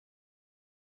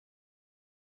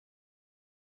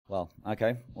Good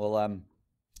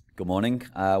morning.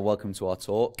 Welcome to our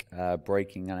talk,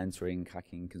 Breaking and Entering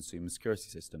Hacking Consumer Security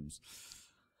Systems.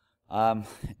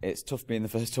 It's tough being the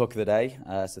first talk of the day,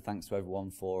 so thanks to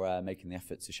everyone for making the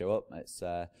effort to show up. It's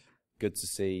good to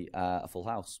see a full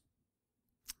house.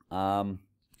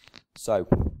 So,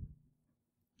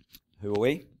 who are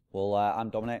we? Well, I'm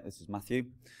Dominic, this is Matthew.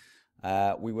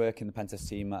 We work in the pentest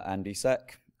team at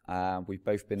BSec. We've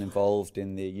both been involved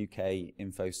in the UK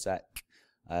InfoSec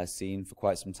scene for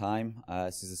quite some time.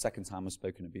 This is the second time I've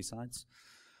spoken at BSides,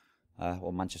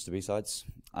 or Manchester BSides.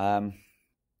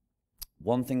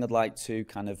 One thing I'd like to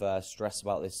kind of stress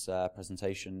about this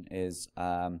presentation is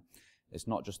it's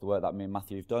not just the work that me and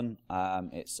Matthew have done,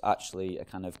 it's actually a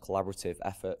kind of collaborative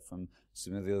effort from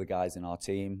some of the other guys in our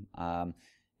team.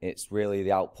 It's really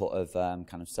the output of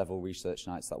kind of several research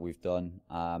nights that we've done.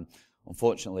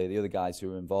 Unfortunately, the other guys who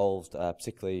were involved,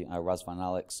 particularly Razvan and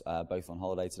Alex, both on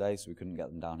holiday today, so we couldn't get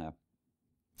them down here.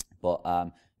 But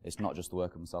it's not just the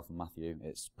work of myself and Matthew,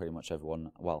 it's pretty much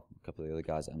everyone, well, a couple of the other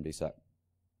guys at MDSec.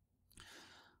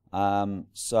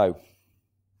 So,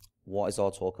 what is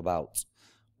our talk about?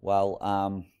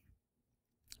 Well,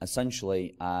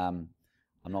 essentially, I'm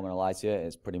not going to lie to you,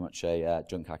 it's pretty much a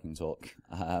junk hacking talk.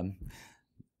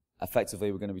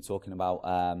 Effectively, we're going to be talking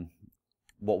about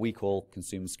what we call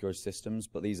consumer security systems,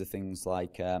 but these are things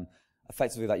like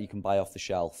effectively that you can buy off the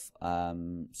shelf.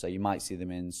 So you might see them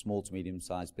in small to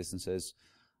medium-sized businesses.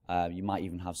 You might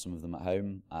even have some of them at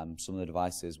home. Some of the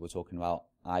devices we're talking about,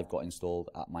 I've got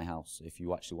installed at my house. If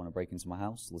you actually want to break into my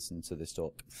house, listen to this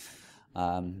talk.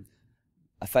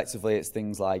 Effectively, it's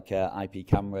things like IP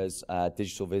cameras,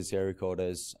 digital video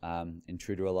recorders,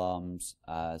 intruder alarms,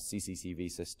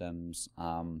 CCTV systems,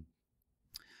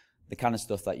 the kind of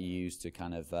stuff that you use to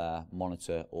kind of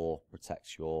monitor or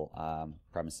protect your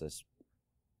premises.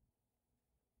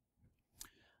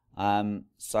 So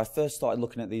I first started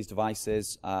looking at these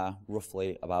devices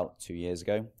roughly about 2 years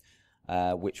ago,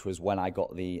 which was when I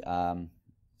got the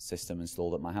system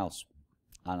installed at my house.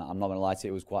 And I'm not going to lie to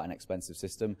you, it was quite an expensive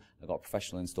system. I got a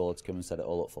professional installer to come and set it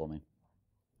all up for me.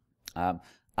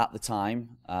 At the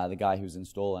time, the guy who was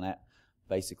installing it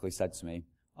basically said to me,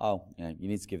 oh, you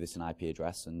need to give this an IP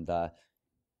address and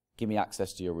give me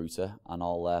access to your router and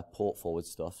I'll port forward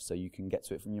stuff so you can get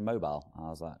to it from your mobile. And I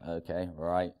was like, okay, all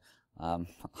right. I'm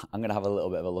going to have a little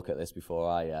bit of a look at this before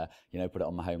I put it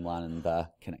on my home line and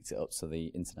connect it up to the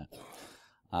internet.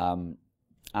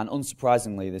 And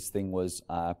unsurprisingly, this thing was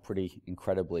pretty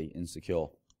incredibly insecure.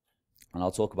 And I'll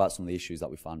talk about some of the issues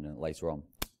that we found in it later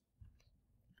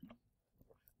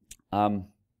on.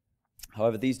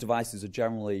 However, these devices are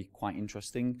generally quite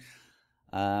interesting,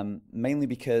 mainly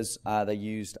because they're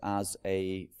used as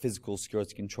a physical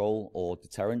security control or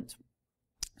deterrent.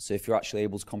 So if you're actually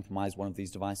able to compromise one of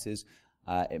these devices,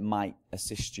 it might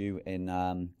assist you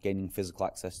in gaining physical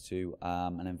access to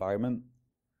an environment.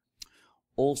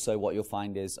 Also, what you'll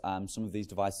find is some of these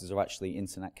devices are actually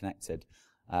internet connected,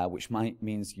 which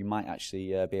means you might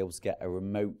actually be able to get a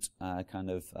remote kind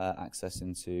of access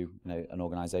into an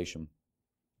organization.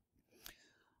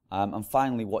 And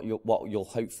finally, what you'll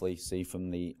hopefully see from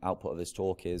the output of this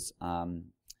talk is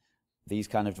these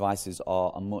kind of devices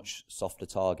are a much softer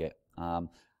target. And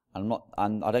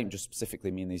I don't just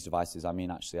specifically mean these devices, I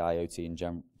mean actually IoT in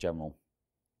general.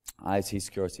 IoT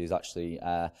security is actually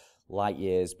light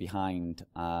years behind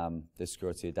the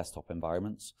security of desktop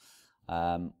environments,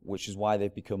 which is why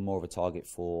they've become more of a target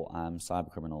for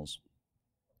cyber criminals.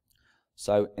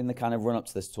 So in the kind of run up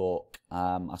to this talk,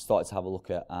 I started to have a look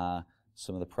at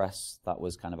some of the press that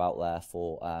was kind of out there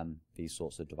for these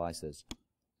sorts of devices.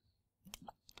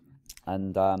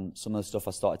 And some of the stuff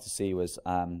I started to see was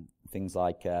things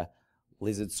like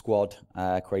Lizard Squad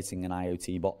creating an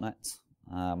IoT botnet,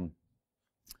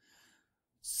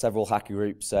 several hacker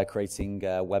groups creating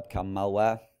webcam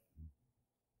malware,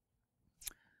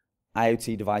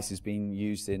 IoT devices being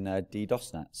used in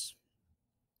DDoS nets,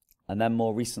 and then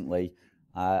more recently,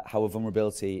 how a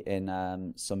vulnerability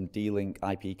in some D-Link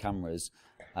IP cameras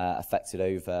affected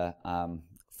over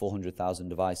 400,000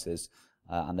 devices,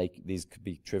 and these could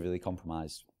be trivially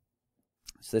compromised.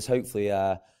 So this hopefully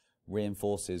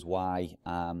reinforces why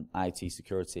IoT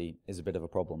security is a bit of a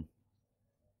problem.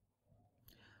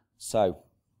 So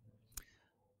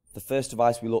the first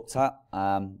device we looked at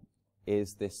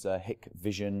is this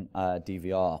Hikvision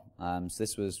DVR. So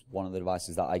this was one of the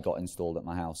devices that I got installed at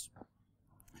my house.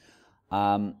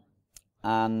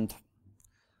 And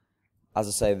as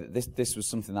I say, this was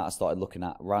something that I started looking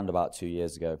at around about 2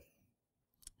 years ago.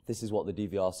 This is what the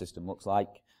DVR system looks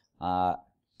like.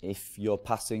 If you're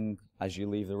passing as you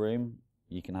leave the room,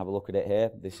 you can have a look at it here.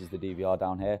 This is the DVR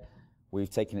down here. we've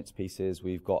taken it to pieces.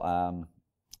 We've got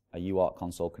a UART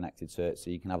console connected to it, so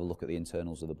you can have a look at the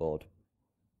internals of the board.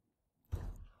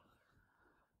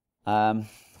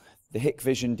 The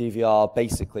Hikvision DVR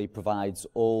basically provides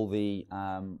all the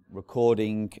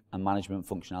recording and management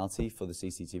functionality for the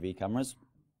CCTV cameras.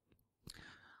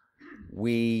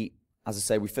 As I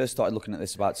say, we first started looking at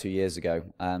this about 2 years ago,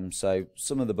 so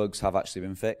some of the bugs have actually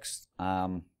been fixed.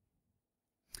 And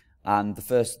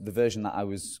the version that I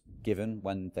was given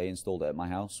when they installed it at my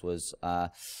house was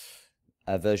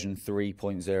version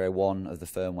 3.01 of the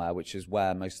firmware, which is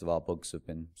where most of our bugs have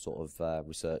been sort of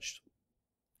researched.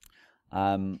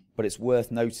 But it's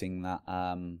worth noting that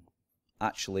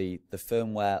actually the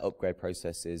firmware upgrade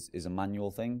process is a manual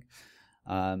thing.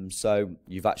 So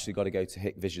you've actually got to go to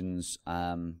Hikvision's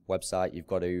website. You've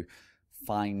got to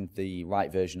find the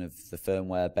right version of the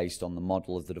firmware based on the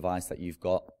model of the device that you've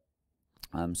got.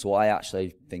 So what I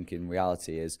actually think in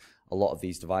reality is a lot of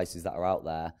these devices that are out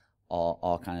there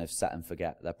are kind of set and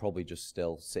forget. They're probably just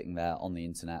still sitting there on the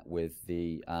internet with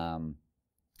the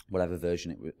whatever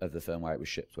version of the firmware it was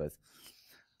shipped with.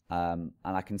 And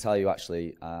I can tell you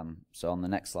actually, so on the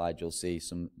next slide you'll see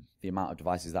the amount of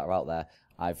devices that are out there.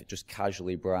 I've just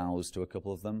casually browsed to a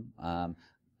couple of them.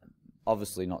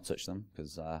 Obviously not touched them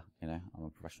because you know, I'm a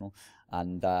professional.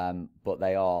 And but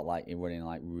they are like running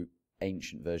like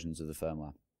ancient versions of the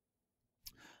firmware.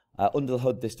 Under the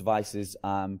hood, this device is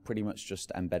pretty much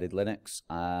just embedded Linux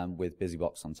with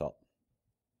BusyBox on top.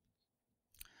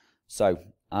 So,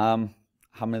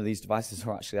 how many of these devices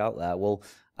are actually out there? Well,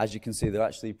 as you can see, they're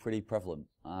actually pretty prevalent.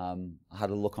 I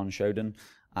had a look on Shodan,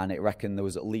 and it reckoned there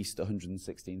was at least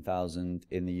 116,000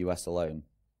 in the US alone.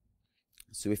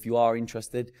 So if you are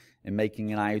interested in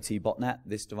making an IoT botnet,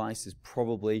 this device is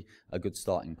probably a good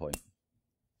starting point.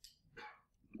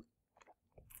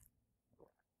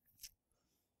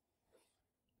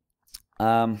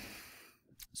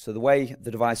 So the way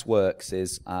the device works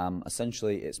is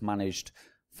essentially it's managed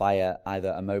via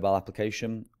either a mobile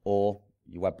application or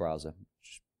your web browser.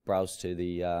 Just browse to the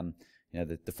you know,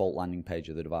 the default landing page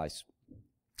of the device.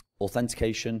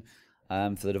 Authentication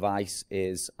for the device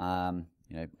is you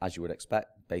know, as you would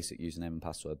expect, basic username and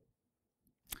password.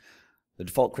 The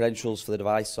default credentials for the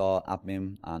device are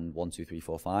admin and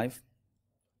 12345.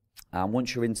 And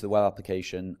once you're into the web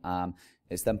application,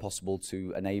 it's then possible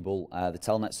to enable the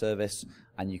telnet service,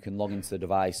 and you can log into the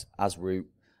device as root,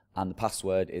 and the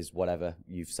password is whatever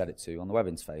you've set it to on the web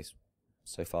interface.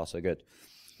 So far, so good.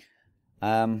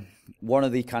 One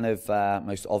of the kind of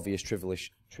most obvious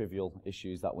trivial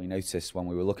issues that we noticed when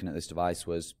we were looking at this device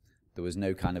was there was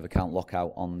no kind of account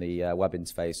lockout on the web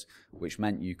interface, which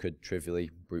meant you could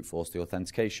trivially brute force the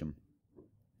authentication.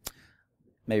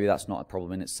 Maybe that's not a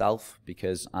problem in itself,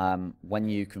 because when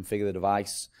you configure the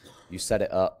device, you set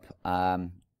it up,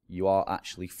 you are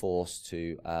actually forced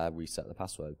to reset the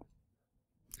password.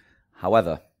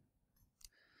 However,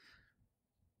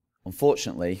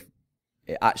 unfortunately,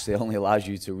 it actually only allows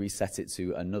you to reset it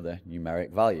to another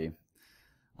numeric value,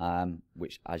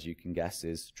 which, as you can guess,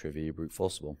 is trivially brute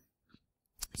forceable.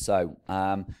 So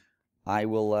I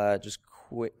will just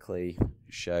quickly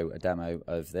show a demo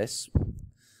of this.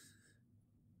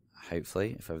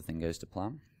 Hopefully, if everything goes to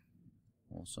plan.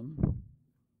 Awesome.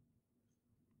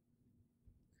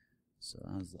 So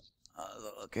how's that?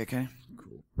 Okay,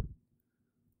 cool.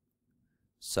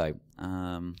 So, it'd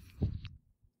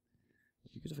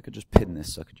be good if I could just pin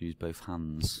this so I could use both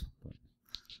hands. But,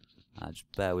 just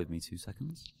bear with me 2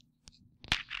 seconds.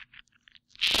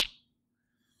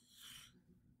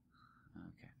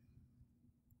 Okay.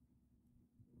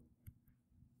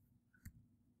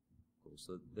 Cool.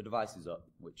 So the device is up,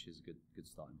 which is a good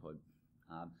starting point.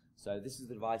 So this is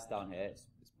the device down here. It's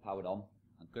powered on.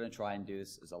 I'm going to try and do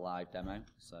this as a live demo.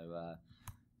 So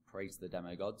praise the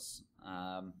demo gods.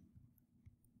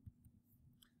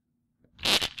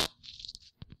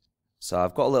 So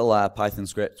I've got a little Python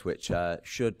script which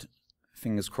should,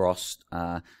 fingers crossed,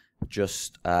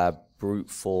 just brute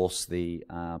force the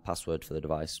password for the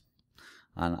device.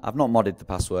 And I've not modded the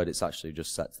password, it's actually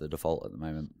just set to the default at the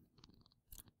moment.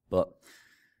 But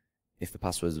if the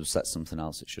passwords have set something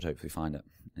else, it should hopefully find it.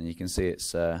 And you can see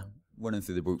it's running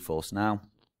through the brute force now.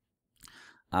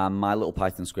 And my little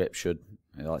Python script should,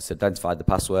 like I said, identify the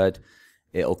password.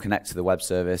 It'll connect to the web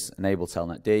service, enable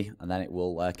telnet D, and then it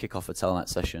will kick off a telnet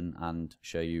session and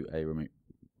show you a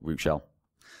root shell.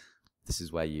 This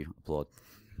is where you applaud.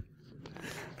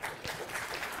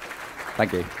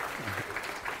 Thank you.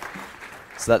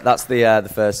 So that's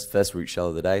the first root shell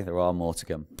of the day. There are more to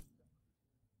come.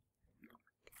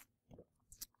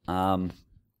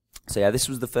 So yeah, this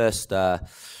was the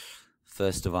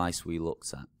first device we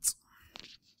looked at.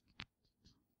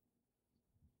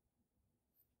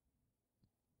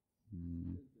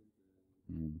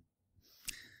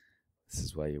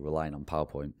 is where you're relying on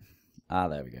PowerPoint. Ah,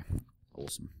 there we go.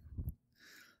 Awesome.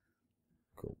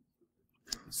 Cool.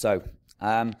 So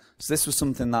this was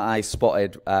something that I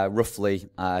spotted roughly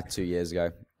 2 years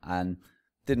ago, and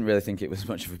didn't really think it was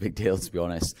much of a big deal, to be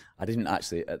honest. I didn't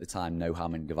actually at the time know how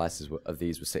many devices of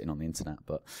these were sitting on the internet,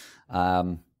 but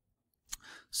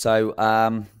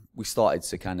we started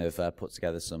to kind of put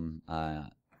together some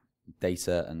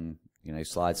data and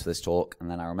slides for this talk, and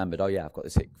then I remembered, oh yeah, I've got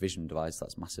this Hikvision device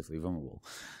that's massively vulnerable,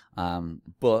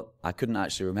 but I couldn't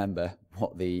actually remember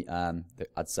what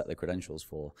I'd set the credentials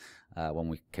for when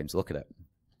we came to look at it.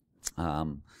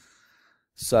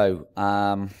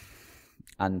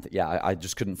 And yeah, I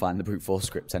just couldn't find the brute force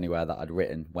script anywhere that I'd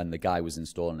written when the guy was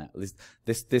installing it.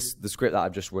 The script that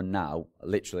I've just run now,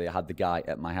 literally I had the guy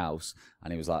at my house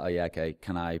and he was like, oh yeah, okay,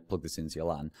 can I plug this into your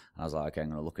LAN? And I was like, okay, I'm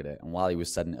going to look at it. And while he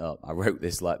was setting it up, I wrote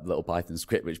this like little Python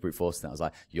script which brute forced it. I was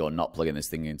like, you're not plugging this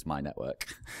thing into my network.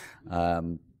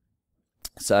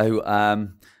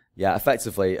 Yeah,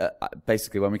 effectively,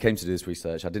 basically when we came to do this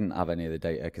research, I didn't have any of the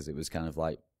data because it was kind of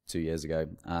like 2 years ago.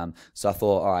 So I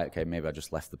thought, all right, okay, maybe I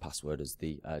just left the password as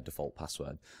the default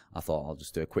password. I thought I'll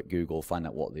just do a quick Google, find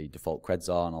out what the default creds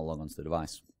are, and I'll log onto the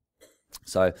device.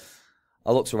 So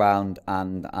I looked around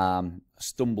and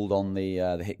stumbled on the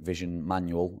Hikvision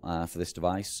manual for this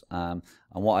device. And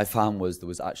what I found was there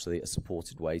was actually a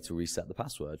supported way to reset the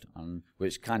password,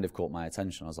 which kind of caught my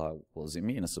attention. I was like, what does it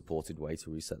mean, a supported way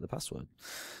to reset the password?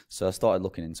 So I started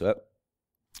looking into it.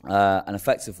 And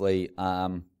effectively,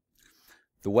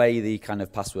 the way the kind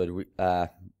of password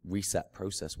reset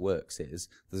process works is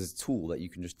there's a tool that you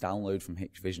can just download from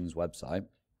Hikvision's website.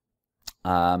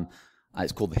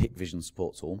 It's called the Hikvision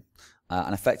support tool.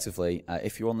 And effectively,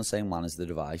 if you're on the same LAN as the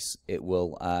device, it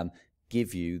will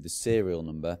give you the serial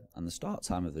number and the start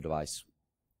time of the device.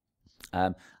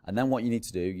 And then what you need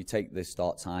to do, you take the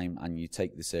start time and you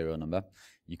take the serial number,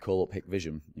 you call up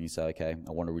Hikvision and you say, okay,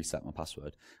 I want to reset my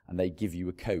password. And they give you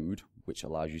a code which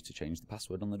allows you to change the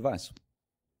password on the device.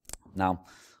 Now,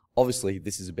 obviously,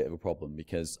 this is a bit of a problem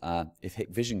because if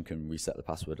Hikvision can reset the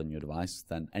password on your device,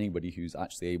 then anybody who's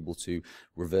actually able to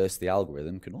reverse the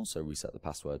algorithm can also reset the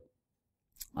password.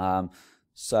 It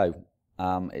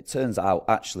turns out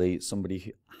actually somebody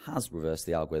who has reversed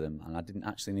the algorithm, and I didn't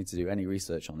actually need to do any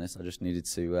research on this. I just needed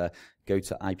to go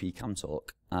to IP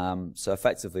Camtalk. So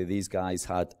effectively, these guys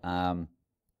had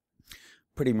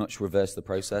pretty much reversed the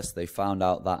process. They found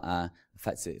out that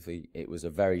effectively it was a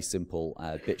very simple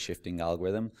bit shifting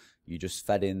algorithm. You just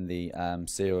fed in the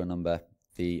serial number,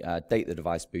 the date the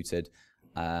device booted,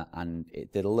 and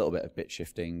it did a little bit of bit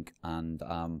shifting and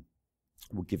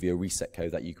would give you a reset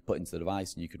code that you could put into the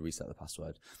device and you could reset the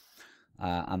password.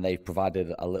 And they've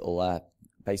provided a little,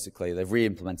 basically they've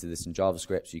re-implemented this in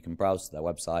JavaScript, so you can browse to their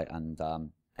website and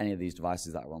any of these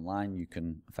devices that are online, you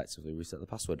can effectively reset the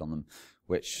password on them,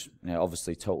 which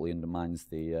obviously totally undermines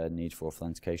the need for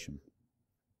authentication.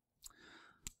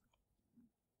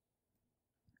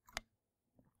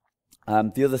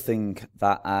 The other thing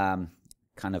that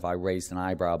kind of I raised an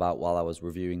eyebrow about while I was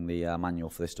reviewing the manual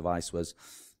for this device was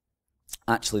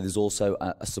actually there's also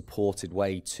a supported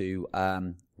way to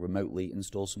remotely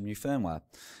install some new firmware.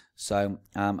 So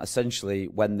essentially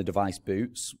when the device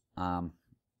boots,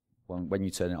 when you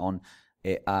turn it on,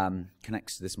 it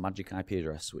connects to this magic IP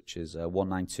address, which is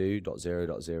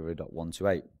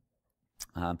 192.0.0.128.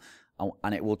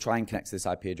 And it will try and connect to this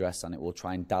IP address, and it will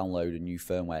try and download a new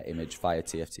firmware image via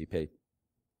TFTP.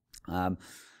 And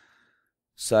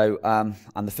the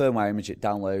firmware image it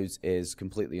downloads is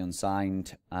completely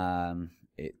unsigned.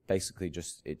 It basically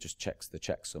just checks the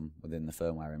checksum within the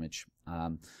firmware image.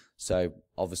 So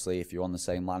obviously, if you're on the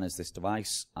same LAN as this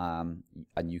device, and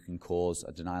you can cause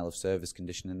a denial of service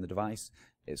condition in the device,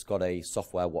 it's got a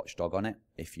software watchdog on it.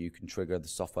 If you can trigger the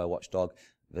software watchdog,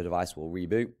 the device will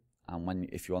reboot. And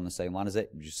if you're on the same LAN as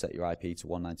it, you just set your IP to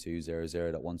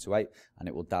 192.0.0.128, and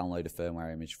it will download a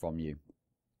firmware image from you,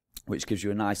 which gives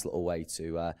you a nice little way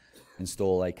to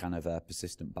install a kind of a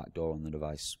persistent backdoor on the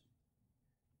device.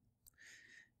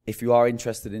 If you are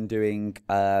interested in doing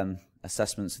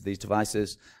assessments of these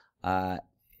devices, it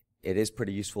is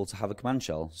pretty useful to have a command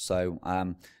shell. So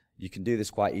you can do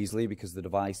this quite easily because the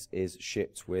device is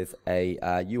shipped with a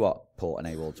UART port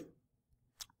enabled.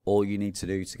 All you need to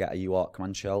do to get a UART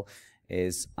command shell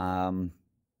is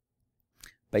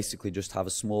basically just have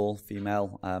a small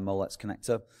female Molex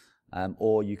connector,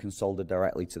 or you can solder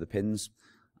directly to the pins,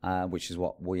 which is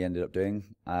what we ended up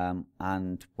doing.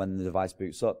 And when the device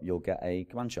boots up, you'll get a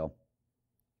command shell.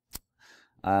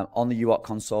 On the UART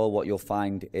console, what you'll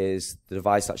find is the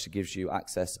device actually gives you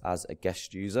access as a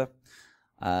guest user.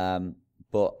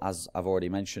 but as I've already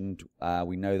mentioned,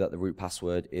 we know that the root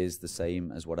password is the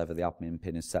same as whatever the admin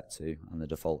pin is set to, and the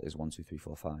default is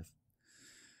 12345.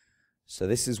 So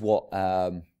this is what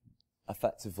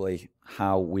effectively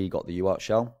how we got the UART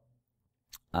shell.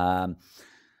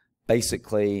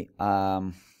 Basically,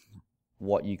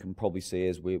 what you can probably see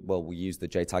is we use the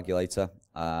JTagulator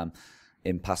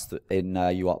in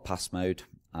UART pass mode,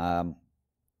 and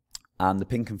the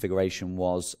pin configuration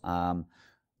was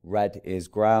red is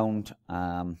ground,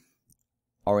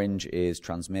 orange is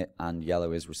transmit, and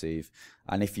yellow is receive.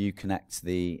 And if you connect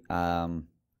the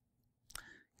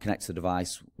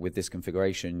device with this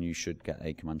configuration, you should get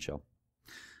a command shell.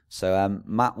 So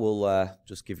Matt will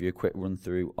just give you a quick run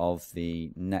through of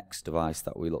the next device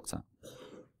that we looked at.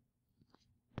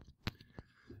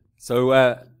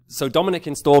 So Dominic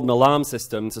installed an alarm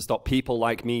system to stop people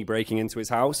like me breaking into his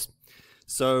house.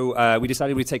 So we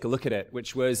decided we'd take a look at it,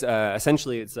 which was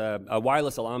essentially it's a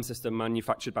wireless alarm system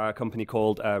manufactured by a company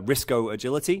called Risco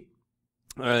Agility.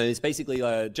 It's basically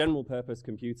a general purpose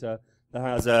computer that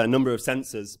has a number of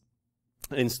sensors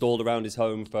installed around his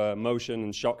home for motion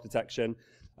and shock detection.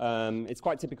 It's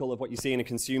quite typical of what you see in a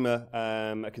consumer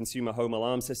home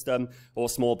alarm system or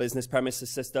small business premises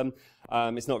system.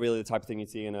 It's not really the type of thing you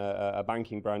see in a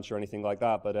banking branch or anything like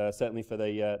that, but certainly for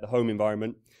the home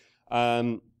environment.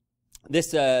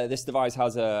 This device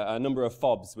has a number of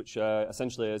fobs, which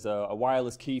essentially is a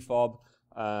wireless key fob,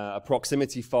 a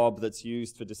proximity fob that's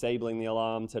used for disabling the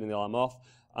alarm, turning the alarm off,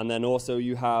 and then also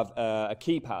you have a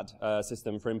keypad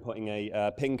system for inputting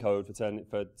a PIN code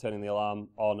for turning the alarm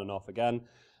on and off again.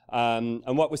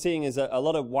 And what we're seeing is a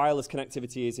lot of wireless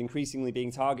connectivity is increasingly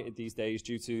being targeted these days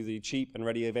due to the cheap and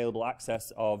readily available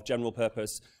access of general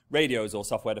purpose radios or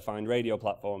software-defined radio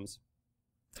platforms.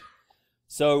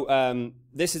 So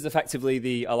this is effectively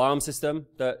the alarm system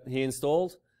that he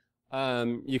installed.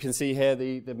 You can see here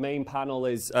the main panel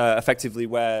is effectively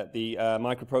where the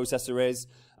microprocessor is.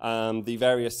 The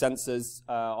various sensors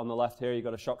on the left here, you've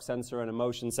got a shock sensor and a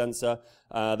motion sensor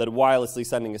that are wirelessly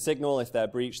sending a signal. If they're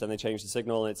breached, then they change the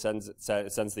signal and it sends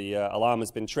the alarm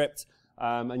has been tripped.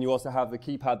 And you also have the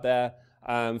keypad there.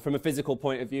 From a physical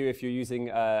point of view, if you're using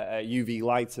a UV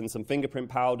light and some fingerprint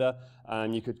powder,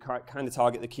 you could kind of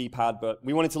target the keypad. But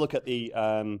we wanted to look at the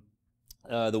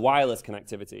wireless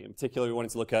connectivity. In particular, we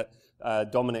wanted to look at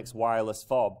Dominic's wireless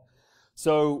fob.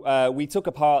 So we took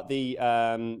apart the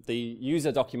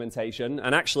user documentation,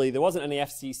 and actually there wasn't any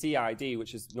FCC ID,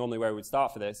 which is normally where we'd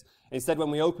start for this. Instead, when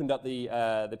we opened up the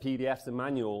PDFs and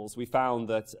manuals, we found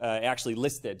that it actually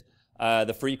listed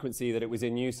the frequency that it was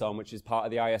in use on, which is part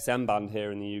of the ISM band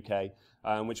here in the UK,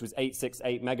 which was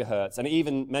 868 megahertz, and it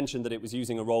even mentioned that it was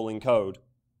using a rolling code.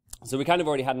 So we kind of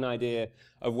already had an idea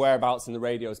of whereabouts in the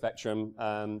radio spectrum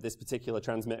this particular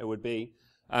transmitter would be.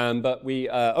 But we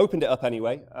opened it up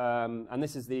anyway, and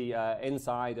this is the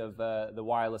inside of the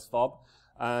wireless fob.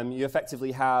 You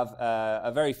effectively have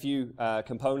a very few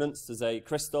components. There's a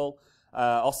crystal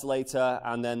oscillator,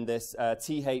 and then this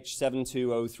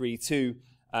TH72032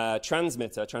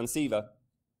 transceiver,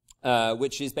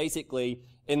 which is basically,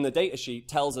 in the datasheet,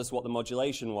 tells us what the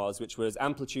modulation was, which was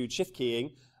amplitude shift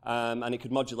keying, and it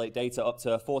could modulate data up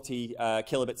to 40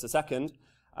 kilobits a second.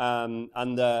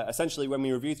 Essentially, when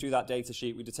we reviewed through that data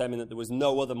sheet, we determined that there was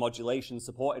no other modulation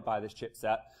supported by this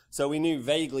chipset. So we knew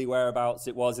vaguely whereabouts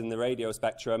it was in the radio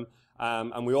spectrum,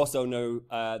 and we also know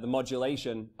the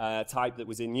modulation type that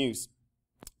was in use.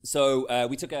 So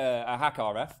we took a hack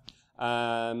RF,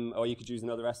 or you could use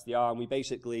another SDR, and we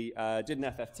basically did an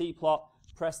FFT plot,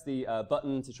 pressed the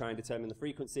button to try and determine the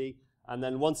frequency, and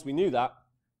then once we knew that,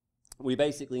 we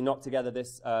basically knocked together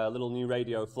this little new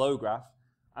radio flow graph.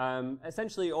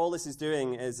 Essentially, all this is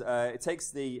doing is it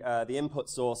takes the input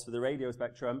source for the radio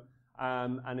spectrum,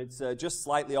 and it's just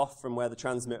slightly off from where the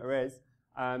transmitter is.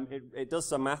 It does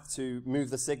some math to move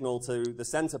the signal to the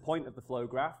center point of the flow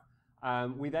graph.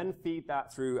 We then feed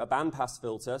that through a bandpass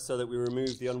filter so that we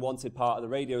remove the unwanted part of the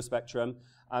radio spectrum,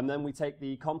 and then we take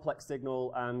the complex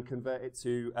signal and convert it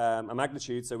to a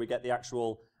magnitude, so we get the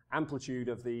actual amplitude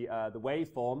of the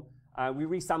waveform. We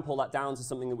resample that down to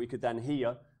something that we could then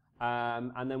hear.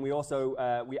 And then we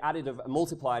also we added a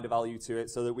multiplier value to it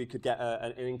so that we could get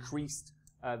an increased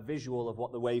visual of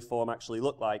what the waveform actually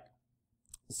looked like.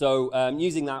 So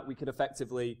using that, we could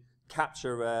effectively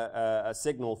capture a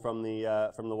signal from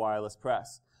the wireless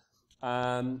press.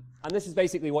 And this is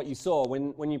basically what you saw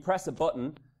when you press a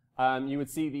button. You would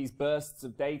see these bursts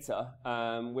of data,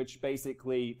 which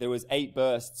basically there was 8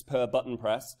 bursts per button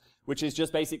press, which is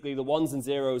just basically the ones and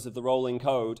zeros of the rolling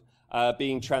code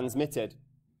being transmitted.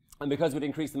 And because we'd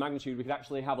increased the magnitude, we could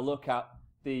actually have a look at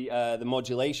the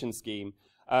modulation scheme.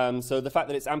 So the fact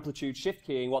that it's amplitude shift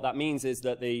keying, what that means is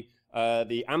that the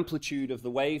amplitude of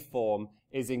the waveform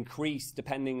is increased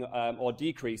depending or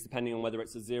decreased depending on whether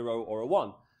it's a 0 or a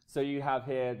 1. So you have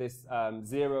here this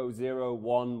 0, 0,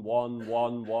 1, 1,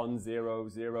 1, 1, 0,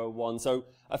 0, 1. So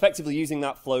effectively using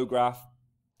that flow graph,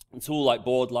 a tool like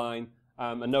Boardline,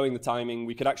 and knowing the timing,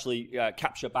 we could actually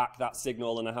capture back that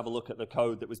signal and have a look at the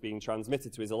code that was being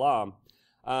transmitted to his alarm.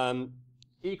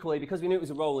 Equally, because we knew it was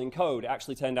a rolling code, it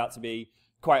actually turned out to be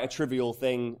quite a trivial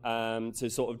thing to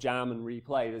sort of jam and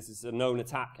replay. This is a known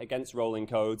attack against rolling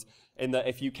codes in that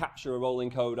if you capture a rolling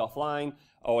code offline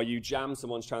or you jam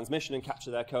someone's transmission and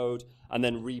capture their code and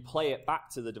then replay it back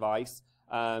to the device,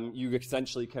 you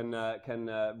essentially can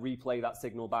replay that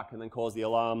signal back and then cause the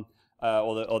alarm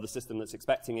or the system that's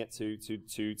expecting it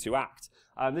to act.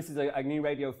 This is a new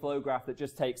radio flow graph that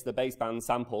just takes the baseband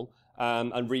sample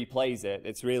and replays it.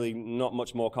 It's really not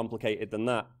much more complicated than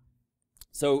that.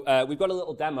 So we've got a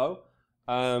little demo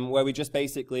where we just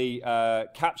basically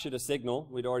captured a signal.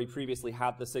 We'd already previously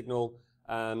had the signal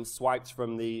swiped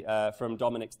from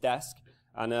Dominic's desk,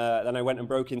 and then I went and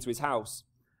broke into his house.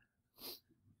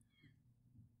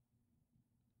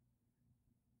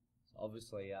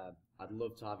 Obviously, I'd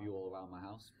love to have you all around my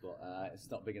house, but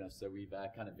it's not big enough, so we've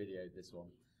kind of videoed this one.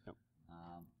 Yep.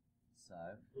 So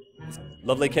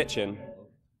lovely kitchen. Do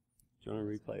you want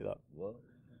to replay that? What?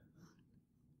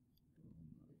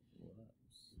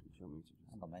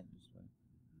 Hang on, mate.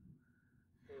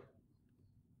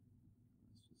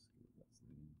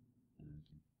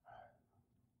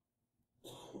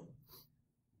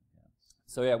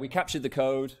 So yeah, we captured the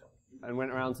code and went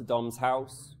around to Dom's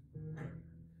house.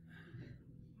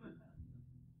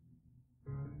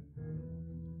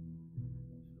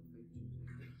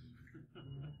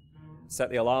 Set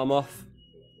the alarm off.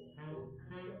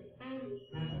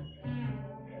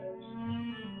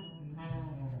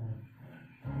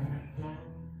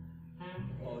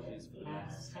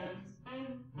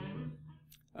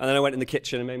 And then I went in the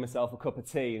kitchen and made myself a cup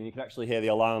of tea, and you could actually hear the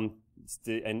alarm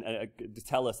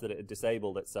tell us that it had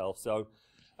disabled itself. So,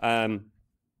 yeah,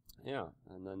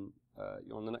 and then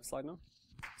you're on the next slide now.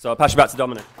 So I'll pass you back to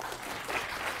Dominic.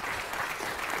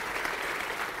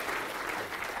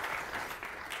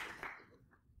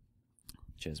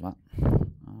 Cheers, Matt.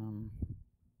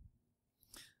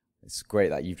 It's great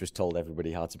that you've just told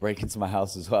everybody how to break into my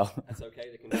house as well. That's okay,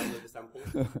 they can download the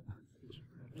samples.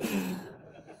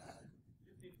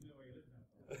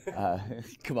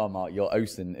 Come on, Mark, your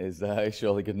OSINT is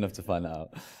surely good enough to find that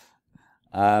out.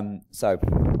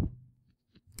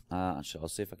 Actually, I'll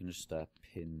see if I can just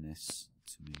pin this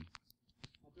to me.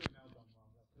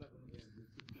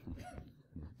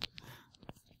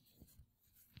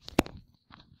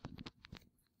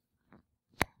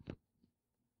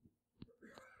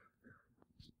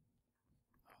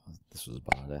 This was a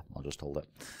bad idea. I'll just hold it.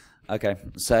 Okay,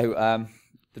 so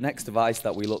the next device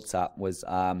that we looked at was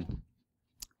a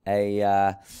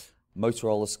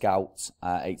Motorola Scout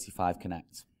 85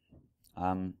 Connect.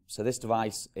 So this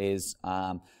device is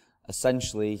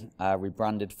essentially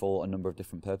rebranded for a number of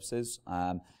different purposes.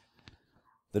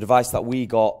 The device that we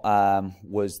got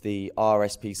was the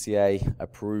RSPCA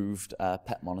approved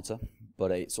pet monitor,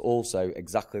 but it's also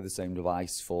exactly the same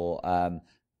device for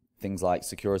things like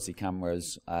security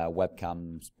cameras,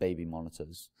 webcams, baby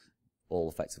monitors. All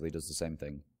effectively does the same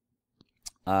thing.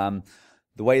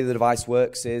 The way the device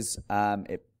works is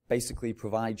it basically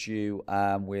provides you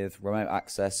with remote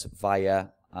access via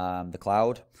the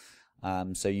cloud.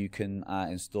 So you can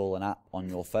install an app on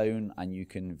your phone and you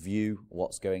can view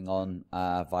what's going on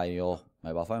via your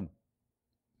mobile phone.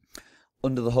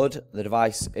 Under the hood, the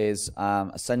device is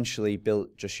essentially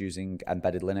built just using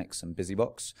embedded Linux and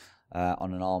BSides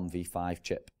on an ARM v5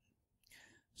 chip.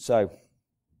 So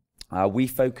we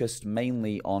focused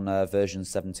mainly on version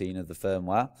 17 of the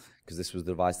firmware because this was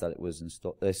the device that it was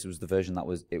installed. This was the version that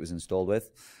it was installed with.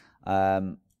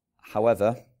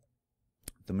 However,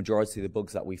 the majority of the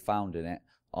bugs that we found in it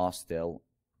are still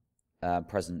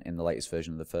present in the latest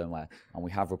version of the firmware, and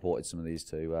we have reported some of these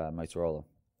to Motorola.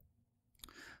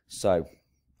 So,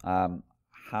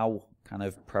 how kind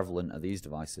of prevalent are these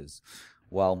devices?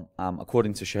 Well,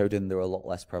 according to Shodan, they're a lot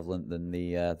less prevalent than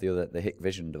the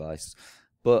Hikvision device.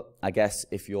 But I guess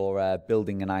if you're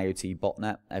building an IoT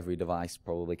botnet, every device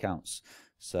probably counts.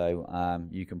 So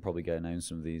you can probably go and own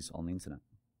some of these on the internet.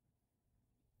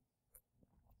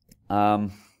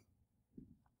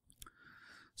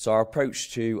 So our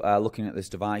approach to looking at this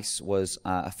device was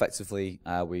effectively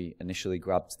we initially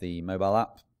grabbed the mobile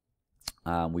app,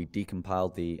 we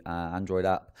decompiled the Android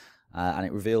app, and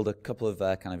it revealed a couple of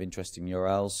kind of interesting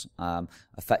URLs.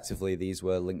 Effectively, these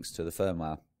were links to the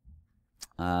firmware.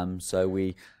 So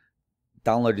we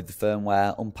downloaded the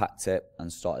firmware, unpacked it,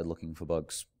 and started looking for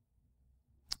bugs.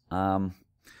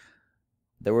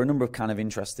 There were a number of kind of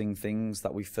interesting things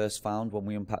that we first found when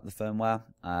we unpacked the firmware.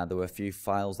 There were a few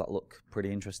files that look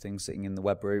pretty interesting sitting in the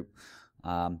web root.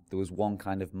 There was one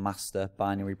kind of master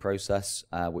binary process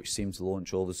which seemed to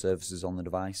launch all the services on the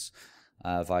device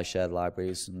via shared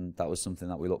libraries, and that was something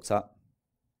that we looked at.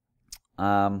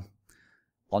 Our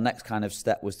next kind of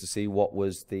step was to see what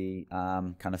was the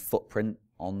kind of footprint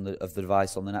of the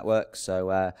device on the network.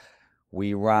 So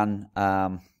we ran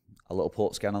a little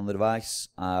port scan on the device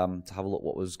to have a look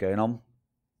what was going on.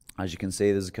 As you can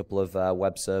see, there's a couple of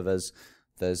web servers,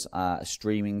 there's a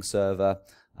streaming server,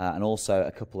 and also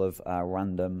a couple of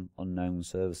random unknown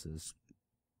services.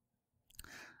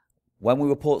 When we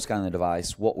were port scanning the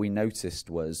device, what we noticed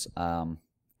was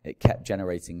it kept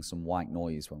generating some white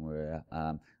noise when we were,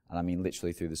 and I mean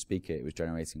literally through the speaker, it was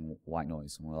generating white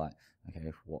noise, and we're like,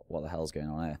 okay, what the hell's going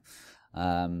on here?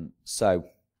 So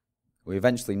we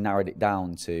eventually narrowed it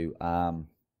down to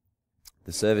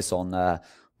the service on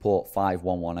port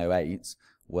 51108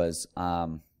 was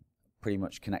pretty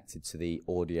much connected to the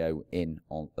audio in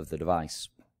of the device.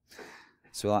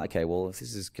 So we're like, okay, well, if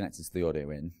this is connected to the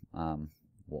audio in,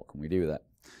 what can we do with it?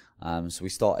 So we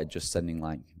started just sending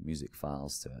like music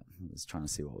files to it, just trying to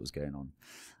see what was going on.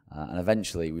 And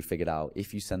eventually we figured out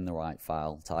if you send the right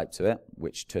file type to it,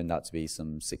 which turned out to be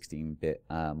some 16-bit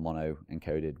mono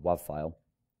encoded WAV file,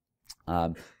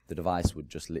 the device would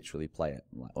just literally play it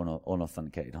like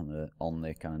unauthenticated on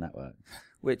the kind of network,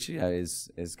 which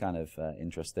is kind of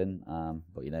interesting,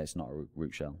 but it's not a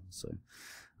root shell. So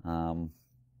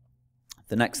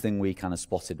the next thing we kind of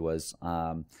spotted was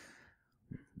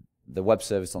the web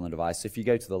service on the device. So if you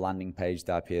go to the landing page,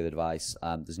 the IP of the device,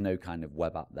 there's no kind of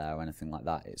web app there or anything like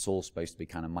that. It's all supposed to be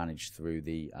kind of managed through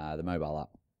the mobile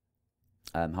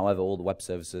app. However, all the web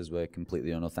services were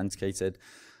completely unauthenticated.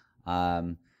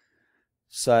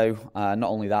 So not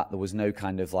only that, there was no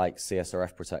kind of like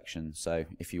CSRF protection. So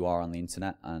if you are on the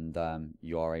internet and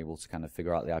you are able to kind of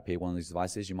figure out the IP of one of these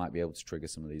devices, you might be able to trigger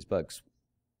some of these bugs.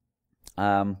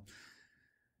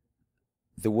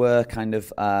 There were kind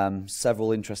of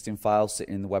several interesting files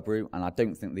sitting in the web root, and I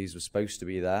don't think these were supposed to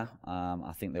be there.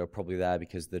 I think they were probably there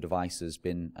because the device has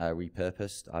been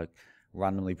repurposed. I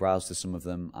randomly browsed to some of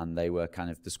them, and they were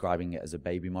kind of describing it as a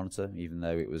baby monitor, even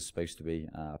though it was supposed to be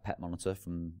a pet monitor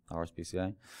from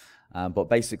RSPCA. But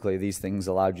basically, these things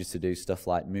allowed you to do stuff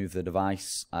like move the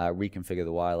device, reconfigure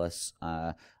the wireless,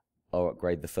 or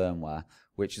upgrade the firmware,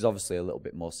 which is obviously a little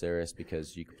bit more serious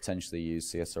because you could potentially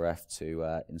use CSRF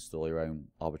to install your own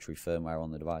arbitrary firmware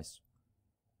on the device.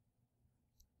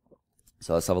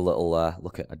 So let's have a little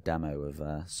look at a demo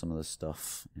of some of the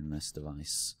stuff in this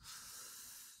device.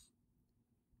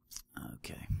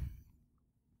 Okay.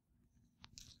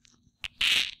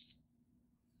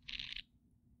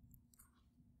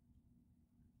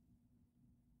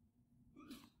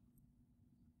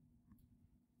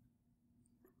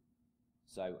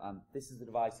 So this is the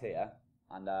device here,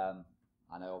 and I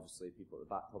know obviously people at the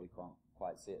back probably can't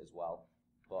quite see it as well,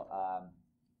 but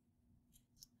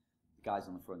the guys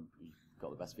on the front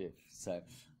got the best view. So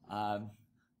as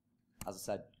I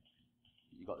said,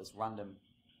 you've got this random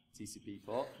TCP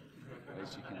port,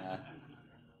 which you can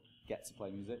get to play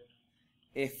music.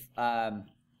 If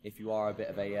you are a bit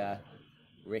of a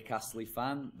Rick Astley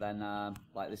fan, then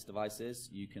like this device is,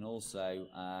 you can also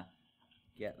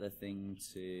get the thing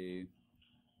to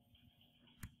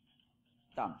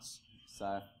dance.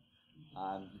 So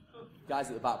guys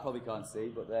at the back probably can't see,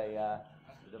 but they,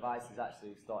 the device is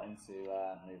actually starting to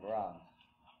move around.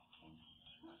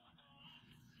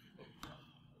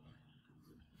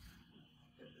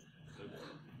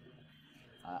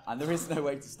 And there is no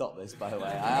way to stop this, by the way.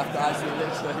 I have to actually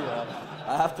literally,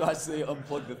 I have to actually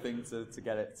unplug the thing to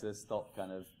get it to stop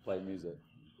kind of playing music.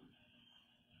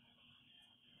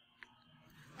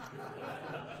 I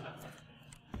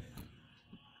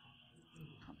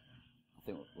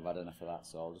think we've had enough of that,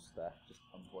 so I'll just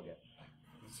unplug it.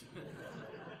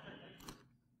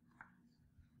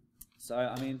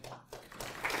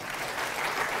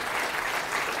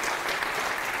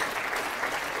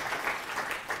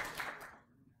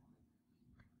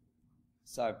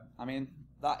 So, I mean,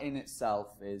 that in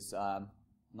itself is not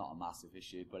a massive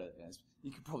issue, but it is.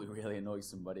 You could probably really annoy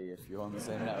somebody if you're on the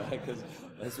same network, because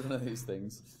it's one of these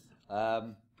things.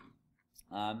 So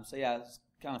yeah, it's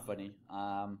kind of funny.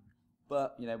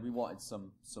 But we wanted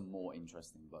some more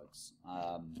interesting bugs.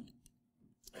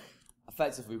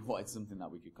 Effectively, we wanted something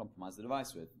that we could compromise the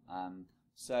device with.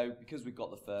 So because we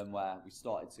got the firmware, we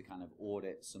started to kind of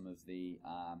audit some of the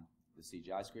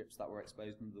CGI scripts that were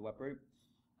exposed into the web root.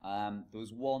 There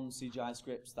was one CGI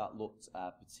script that looked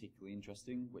particularly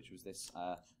interesting, which was this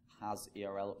has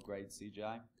ERL upgrade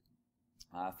CGI.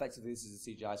 Effectively, this is a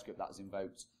CGI script that was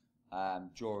invoked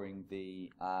during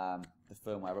the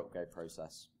firmware upgrade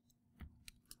process.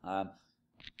 And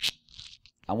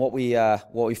what we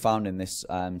found in this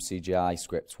CGI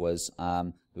script was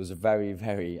there was a very,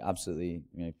 very absolutely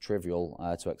trivial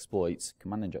to exploit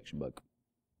command injection bug.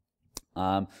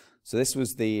 So this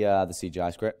was the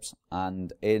CGI script,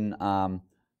 and in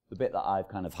the bit that I've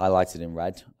kind of highlighted in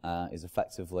red is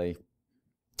effectively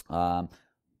a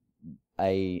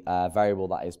variable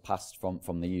that is passed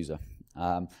from the user.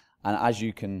 And as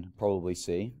you can probably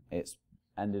see, it's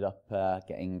ended up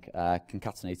getting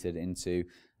concatenated into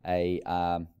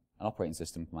an operating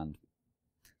system command.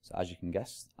 So as you can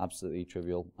guess, absolutely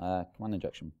trivial command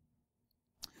injection.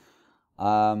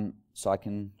 So I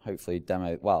can hopefully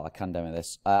demo, well, I can demo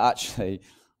this. Actually,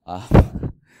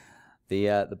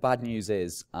 the bad news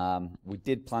is we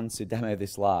did plan to demo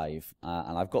this live,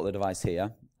 and I've got the device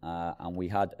here, and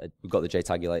we've got the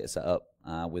JTagulator set up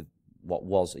with what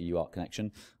was a UART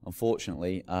connection.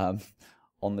 Unfortunately,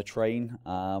 on the train,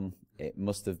 it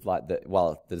must have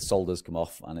the solder's come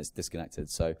off and it's disconnected.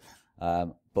 So,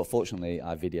 but fortunately,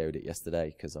 I videoed it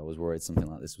yesterday because I was worried something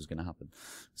like this was going to happen.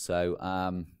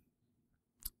 So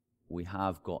we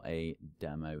have got a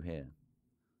demo here.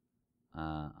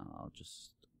 I'll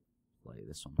just play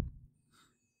this one.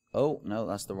 Oh no,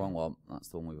 that's the wrong one. That's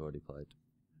the one we've already played.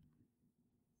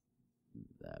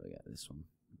 There we go. This one.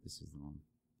 This is the one.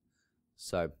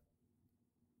 So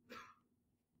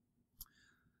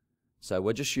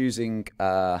we're just using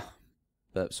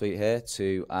Burp Suite here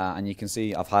to, and you can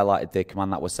see I've highlighted the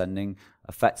command that we're sending.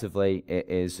 Effectively, it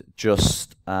is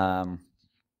just a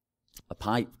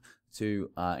pipe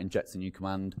to inject a new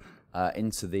command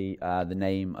into the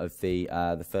name of the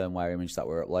firmware image that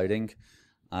we're uploading,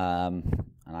 and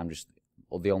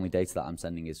the only data that I'm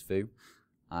sending is foo.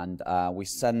 And we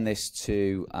send this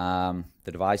to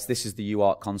the device. This is the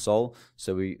UART console.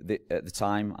 So at the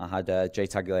time, I had a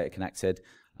JTagulator connected,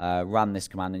 ran this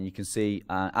command, and you can see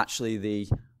actually the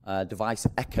device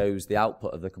echoes the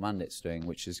output of the command it's doing,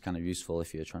 which is kind of useful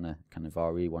if you're trying to kind of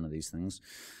RE one of these things.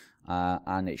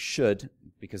 And it should,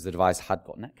 because the device had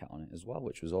got netcat on it as well,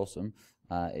 which was awesome,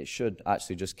 it should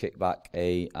actually just kick back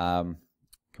a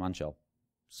command shell.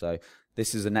 So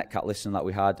this is a netcat listener that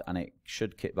we had, and it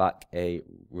should kick back a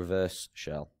reverse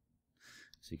shell.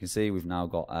 So you can see we've now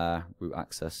got root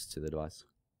access to the device.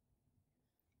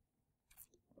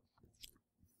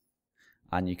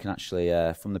 And you can actually,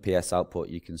 from the PS output,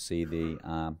 you can see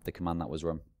the command that was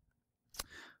run,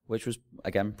 which was,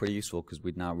 again, pretty useful because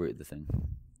we'd now rooted the thing.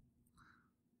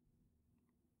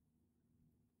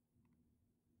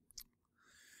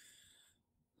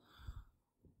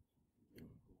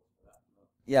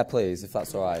 Yeah, please, if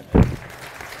that's all right.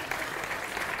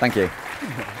 Thank you.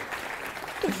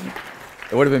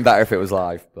 It would have been better if it was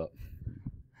live, but...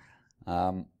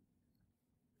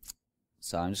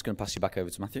 so I'm just going to pass you back over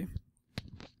to Matthew.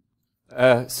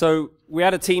 So we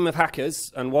had a team of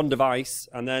hackers and one device,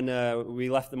 and then we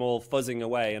left them all fuzzing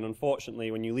away. And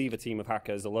unfortunately, when you leave a team of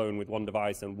hackers alone with one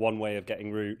device and one way of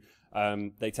getting root,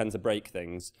 they tend to break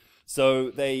things.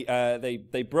 So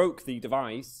they broke the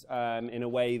device in a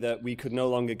way that we could no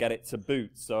longer get it to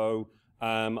boot. So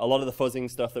a lot of the fuzzing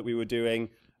stuff that we were doing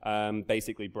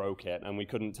basically broke it, and we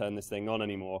couldn't turn this thing on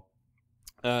anymore.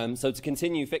 So to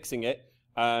continue fixing it,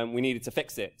 we needed to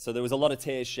fix it. So there was a lot of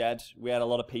tears shed, we had a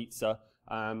lot of pizza,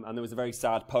 and there was a very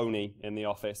sad pony in the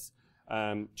office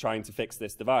trying to fix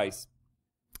this device.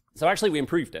 So actually we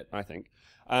improved it, I think.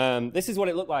 This is what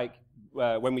it looked like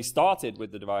when we started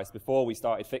with the device, before we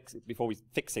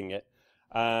fixing it.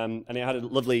 And it had a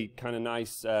lovely kind of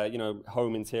nice,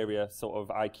 home interior sort of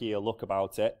IKEA look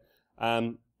about it.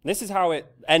 This is how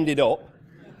it ended up.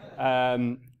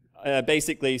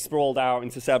 Basically sprawled out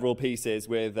into several pieces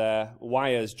with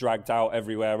wires dragged out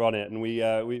everywhere on it, and we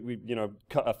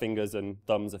cut our fingers and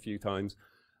thumbs a few times.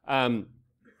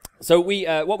 So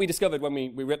what we discovered when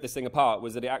we ripped this thing apart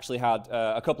was that it actually had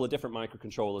a couple of different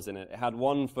microcontrollers in it. It had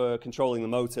one for controlling the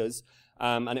motors,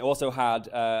 and it also had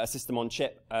a system on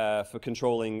chip for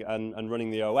controlling and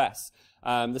running the OS.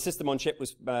 The system on chip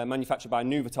was manufactured by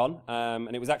Nuvoton,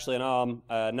 and it was actually an ARM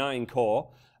 9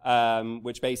 core.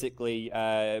 Which basically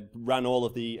ran all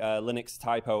of the Linux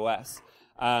type OS.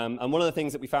 And one of the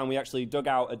things that we found, we actually dug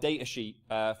out a data sheet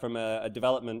from a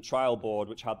development trial board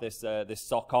which had this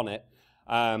SOC on it,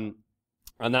 and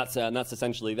that's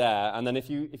essentially there. And then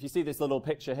if you see this little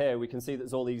picture here, we can see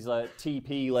there's all these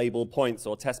TP labeled points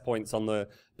or test points on the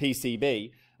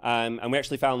PCB, and we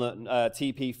actually found that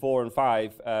TP 4 and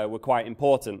 5 were quite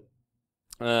important.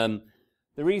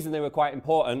 The reason they were quite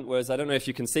important was, I don't know if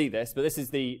you can see this, but this is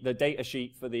the data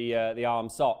sheet for the ARM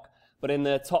SOC. But in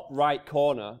the top right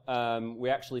corner, we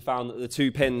actually found that the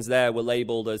 2 pins there were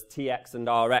labeled as TX and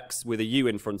RX with a U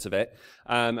in front of it.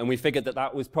 And we figured that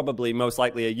that was probably most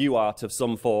likely a UART of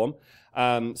some form.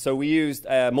 So we used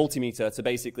a multimeter to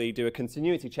basically do a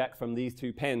continuity check from these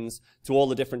 2 pins to all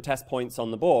the different test points on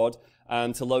the board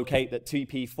to locate that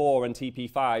TP4 and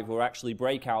TP5 were actually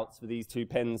breakouts for these 2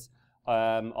 pins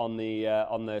on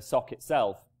the SOC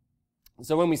itself.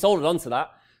 So when we soldered onto that,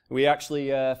 we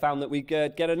actually found that we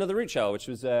could get another root shell, which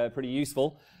was pretty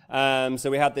useful. So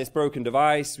we had this broken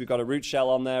device, we got a root shell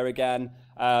on there again,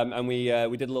 and we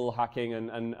did a little hacking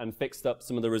and fixed up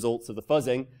some of the results of the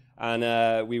fuzzing,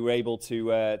 and we were able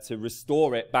to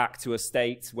restore it back to a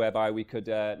state whereby we could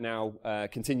now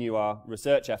continue our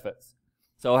research efforts.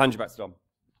 So I'll hand you back to Dom.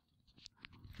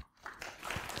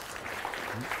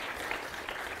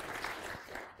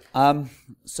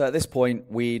 So at this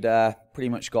point, we'd pretty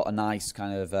much got a nice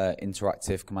kind of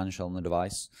interactive command shell on the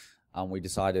device, and we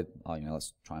decided, oh,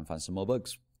 let's try and find some more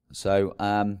bugs. So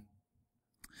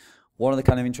one of the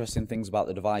kind of interesting things about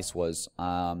the device was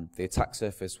the attack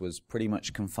surface was pretty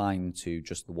much confined to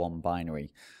just the one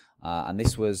binary, and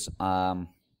this was a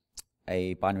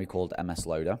binary called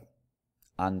MSLoader,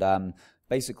 and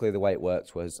basically the way it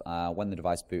worked was when the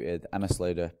device booted,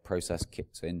 MSLoader process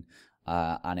kicked in.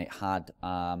 And it had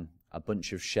a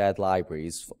bunch of shared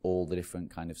libraries for all the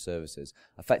different kind of services,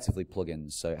 effectively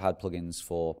plugins. So it had plugins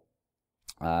for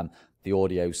the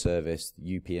audio service,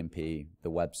 the UPnP, the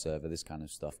web server, this kind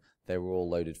of stuff. They were all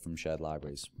loaded from shared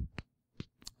libraries.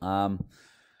 One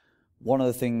of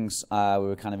the things we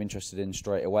were kind of interested in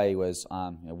straight away was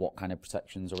what kind of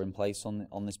protections are in place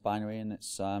on this binary and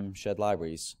its shared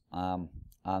libraries.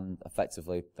 And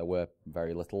effectively, there were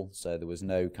very little. So there was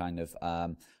no kind of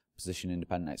position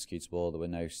independent executable, there were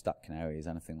no stack canaries,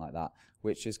 anything like that,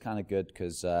 which is kind of good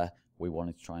because we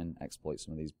wanted to try and exploit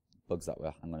some of these bugs that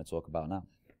I'm going to talk about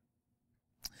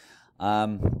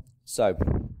now. So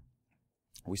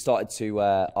we started to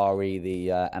RE the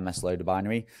MSLoader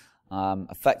binary.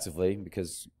 Effectively,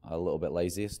 because I'm a little bit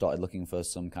lazy, I started looking for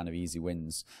some kind of easy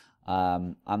wins.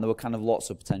 And there were kind of lots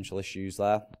of potential issues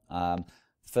there.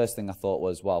 First thing I thought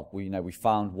was, well, we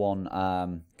found one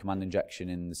command injection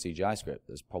in the CGI script.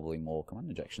 There's probably more command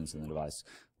injections in the device.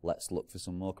 Let's look for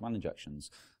some more command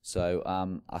injections. So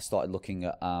I started looking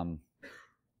at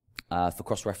for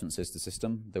cross-references to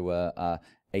system. There were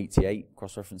 88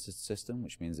 cross-references to system,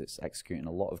 which means it's executing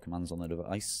a lot of commands on the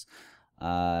device.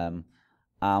 And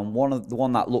the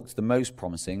one that looked the most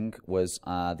promising was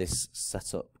this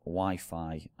setup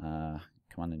Wi-Fi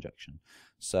command injection.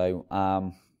 So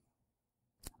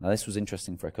now this was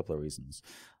interesting for a couple of reasons.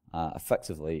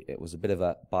 Effectively, it was a bit of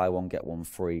a buy one, get one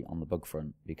free on the bug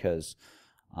front because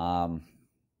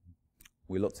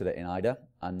we looked at it in IDA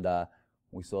and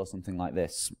we saw something like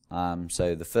this.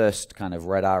 So the first kind of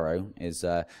red arrow is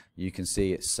you can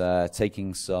see it's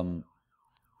taking some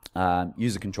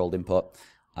user-controlled input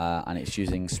and it's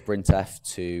using sprintf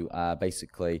to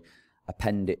basically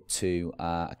append it to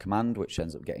a command which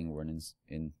ends up getting run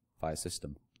in via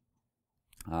system.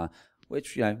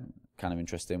 Which, kind of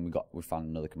interesting. We found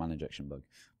another command injection bug,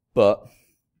 but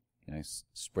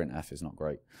sprintf is not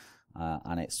great,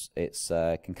 and it's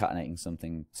concatenating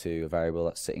something to a variable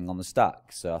that's sitting on the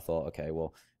stack. So I thought, okay,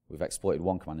 well, we've exploited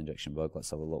one command injection bug.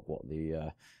 Let's have a look what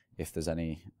the if there's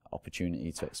any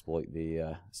opportunity to exploit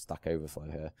the stack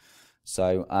overflow here.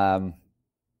 So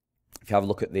if you have a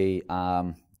look at the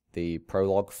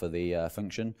prologue for the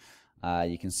function.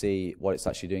 You can see what it's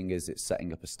actually doing is it's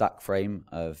setting up a stack frame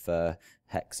of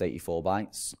hex 84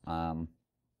 bytes.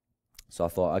 So I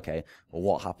thought, okay, well,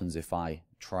 what happens if I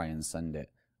try and send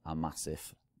it a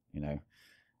massive,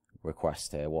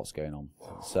 request here? What's going on?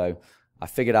 So I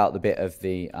figured out the bit of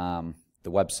the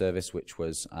web service which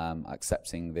was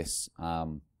accepting this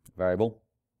variable,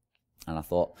 and I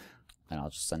thought, I'll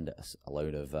just send it a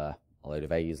load of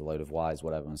A's, a load of Y's,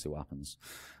 whatever, and see what happens.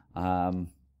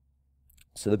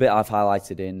 So the bit I've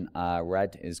highlighted in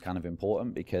red is kind of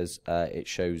important because it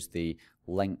shows the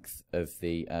length of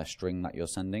the string that you're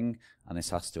sending, and this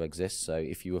has to exist. So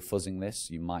if you were fuzzing this,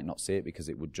 you might not see it because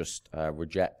it would just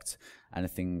reject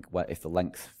anything if the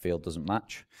length field doesn't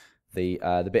match.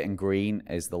 The bit in green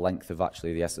is the length of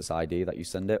actually the SSID that you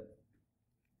send it,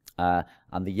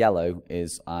 and the yellow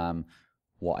is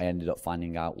what I ended up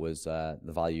finding out was the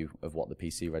value of what the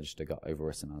PC register got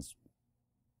overwritten as.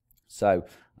 So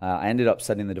I ended up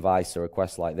sending the device a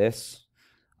request like this,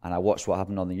 and I watched what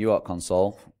happened on the UART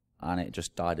console, and it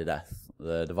just died a death.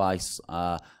 The device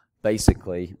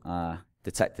basically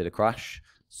detected a crash,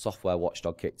 software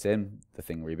watchdog kicked in, the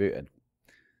thing rebooted.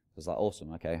 I was like,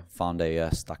 awesome, okay, found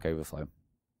a Stack Overflow.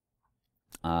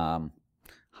 How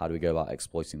do we go about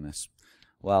exploiting this?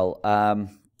 Well,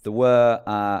 there were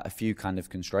a few kind of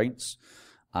constraints.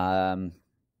 So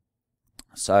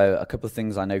a couple of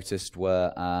things I noticed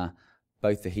were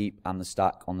both the heap and the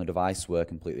stack on the device were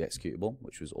completely executable,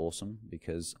 which was awesome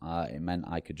because it meant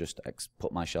I could just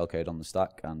put my shellcode on the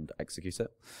stack and execute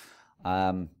it.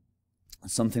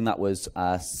 Something that was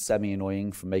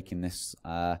semi-annoying for making this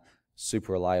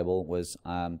super reliable was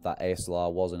that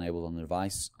ASLR was enabled on the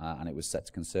device and it was set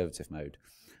to conservative mode.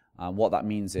 What that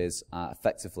means is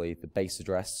effectively the base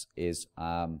address is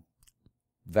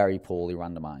very poorly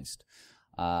randomized.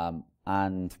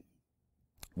 And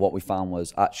what we found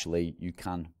was actually you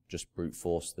can just brute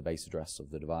force the base address of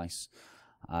the device.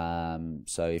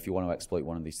 So if you want to exploit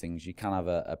one of these things, you can have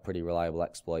a pretty reliable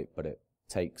exploit, but it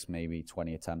takes maybe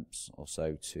 20 attempts or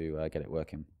so to get it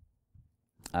working.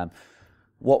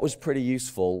 What was pretty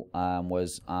useful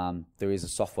was there is a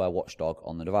software watchdog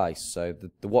on the device. So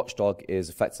the watchdog is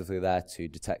effectively there to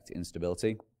detect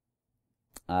instability.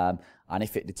 And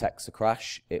if it detects a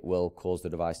crash, it will cause the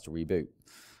device to reboot,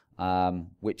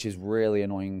 which is really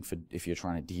annoying if you're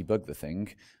trying to debug the thing,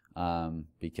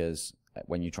 because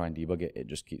when you try and debug it, it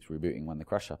just keeps rebooting when the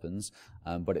crash happens.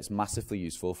 But it's massively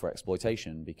useful for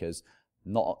exploitation because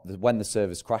when the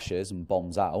service crashes and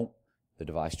bombs out, the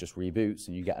device just reboots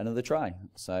and you get another try.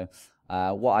 So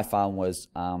what I found was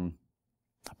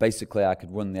basically I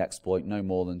could run the exploit no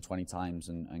more than 20 times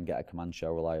and get a command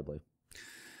shell reliably.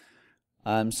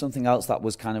 Something else that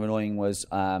was kind of annoying was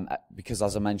because,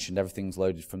 as I mentioned, everything's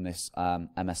loaded from this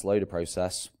MS loader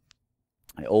process.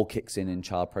 It all kicks in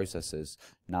child processes.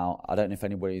 Now, I don't know if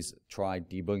anybody's tried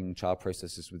debugging child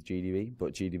processes with GDB,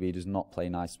 but GDB does not play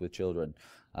nice with children.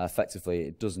 Effectively,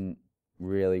 it doesn't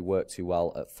really work too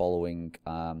well at following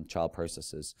child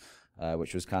processes,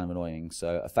 which was kind of annoying.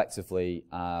 So effectively,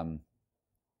 I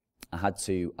had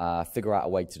to figure out a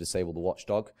way to disable the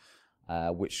watchdog,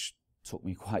 which took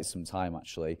me quite some time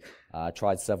actually. I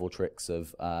tried several tricks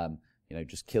of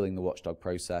just killing the watchdog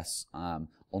process,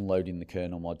 unloading the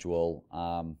kernel module.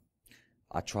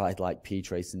 I tried like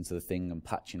p-trace into the thing and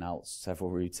patching out several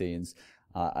routines.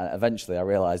 Eventually I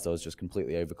realized I was just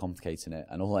completely overcomplicating it,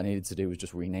 and all I needed to do was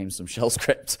just rename some shell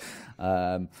script.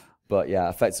 But yeah,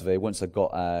 effectively once I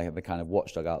got the kind of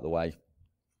watchdog out of the way,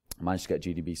 I managed to get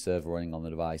GDB server running on the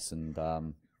device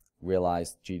and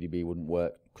realized GDB wouldn't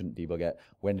work, couldn't debug it.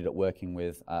 We ended up working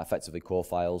with effectively core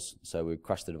files, so we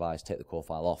crash the device, take the core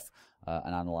file off,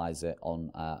 and analyze it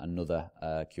on another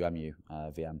QEMU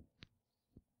VM.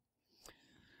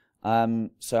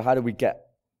 So how do we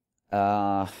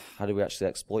actually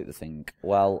exploit the thing?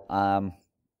 Well,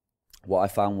 what I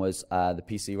found was the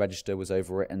PC register was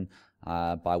overwritten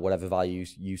by whatever value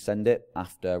you send it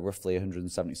after roughly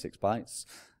 176 bytes.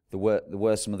 There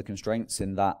were some of the constraints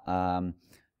in that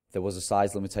there was a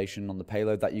size limitation on the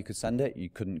payload that you could send it. You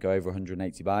couldn't go over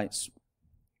 180 bytes.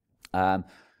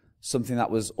 Something that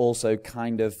was also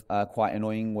kind of quite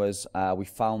annoying was we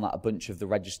found that a bunch of the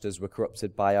registers were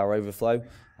corrupted by our overflow,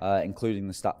 including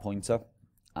the stat pointer.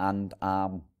 And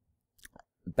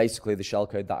basically the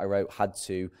shellcode that I wrote had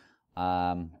to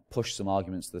push some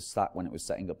arguments to the stack when it was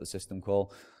setting up the system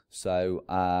call. So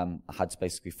I had to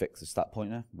basically fix the stat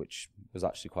pointer, which was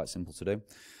actually quite simple to do.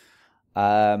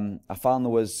 I found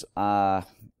there was the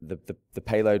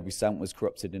payload we sent was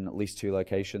corrupted in at least 2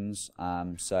 locations,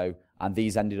 and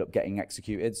these ended up getting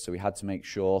executed, so we had to make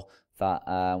sure that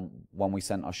when we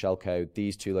sent our shellcode,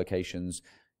 these 2 locations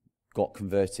got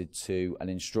converted to an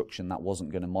instruction that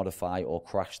wasn't going to modify or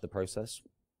crash the process.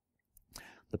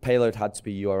 The payload had to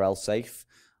be URL safe,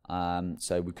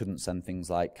 so we couldn't send things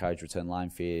like carriage return line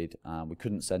feed, we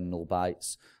couldn't send null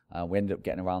bytes. We ended up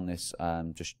getting around this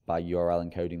just by URL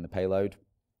encoding the payload.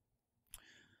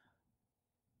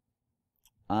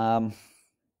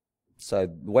 So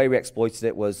the way we exploited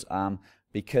it was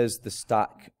because the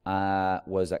stack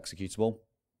was executable,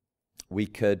 we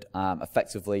could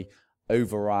effectively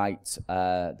overwrite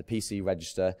the PC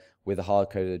register with a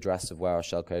hard-coded address of where our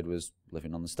shellcode was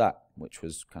living on the stack, which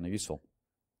was kind of useful.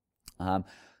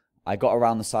 I got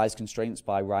around the size constraints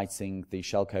by writing the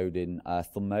shellcode in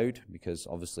thumb mode, because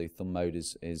obviously thumb mode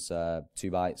is 2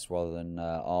 bytes rather than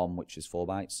ARM, which is 4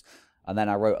 bytes. And then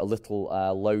I wrote a little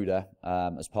loader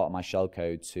as part of my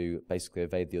shellcode to basically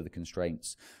evade the other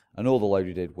constraints. And all the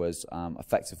loader did was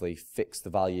effectively fix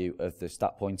the value of the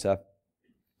stat pointer.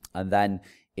 And then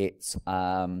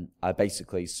I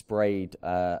basically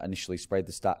initially sprayed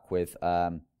the stack with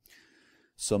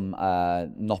some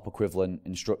NOP equivalent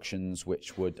instructions,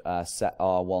 which would set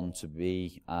R1 to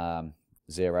be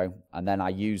 0, and then I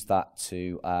used that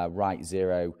to write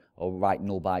 0 or write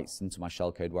null bytes into my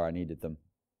shellcode where I needed them.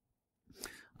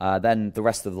 Then the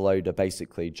rest of the loader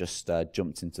basically just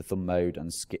jumped into thumb mode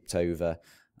and skipped over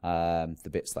the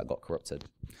bits that got corrupted.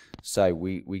 So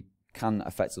we can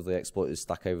effectively exploit this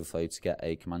Stack Overflow to get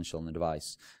a command shell on the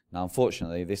device. Now,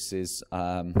 unfortunately, this is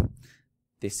the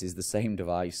same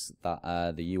device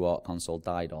that the UART console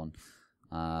died on,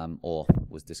 or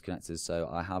was disconnected. So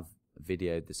I have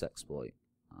videoed this exploit.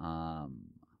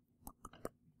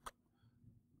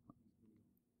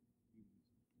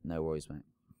 No worries, mate.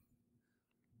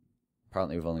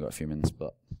 Apparently, we've only got a few minutes,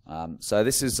 but so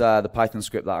this is the Python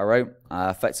script that I wrote.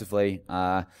 Effectively,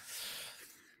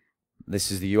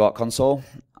 this is the UART console.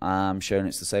 Showing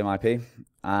it's the same IP,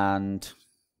 and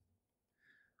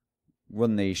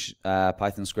run these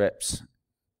Python scripts.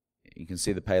 You can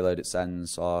see the payload it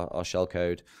sends, our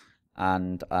shellcode,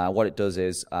 and what it does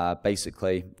is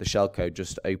basically the shellcode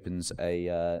just opens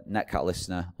a netcat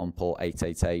listener on port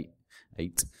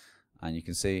 8888, and you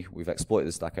can see we've exploited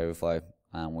the Stack Overflow,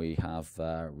 and we have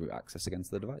root access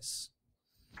against the device.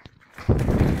 Thank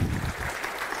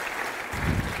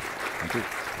you.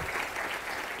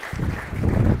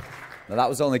 Now that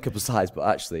was only a couple of slides, but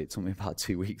actually it took me about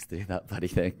 2 weeks to do that bloody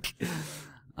thing.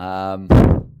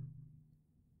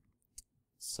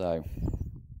 So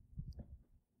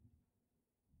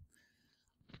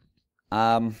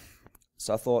I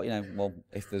thought, well,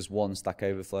 if there's one Stack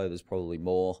Overflow, there's probably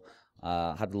more.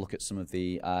 Had a look at some of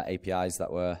the APIs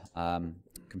that were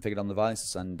configured on the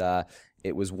device, and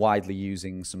it was widely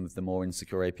using some of the more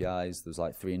insecure APIs. There's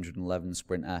like 311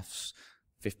 sprintfs,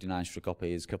 59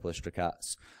 strcopies, a couple of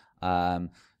strcats.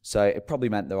 So it probably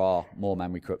meant there are more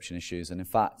memory corruption issues. And in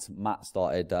fact, Matt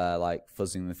started like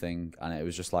fuzzing the thing, and it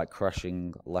was just like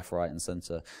crashing left, right, and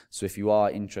center. So if you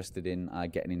are interested in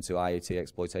getting into IoT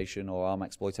exploitation or ARM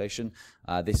exploitation,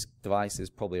 this device is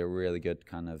probably a really good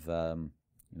kind of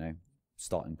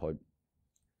starting point.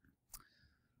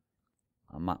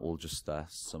 And Matt will just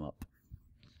sum up.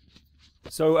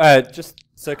 So just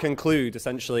to conclude,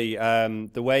 essentially,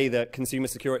 the way that consumer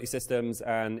security systems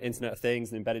and Internet of Things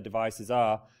and embedded devices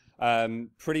are,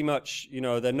 pretty much,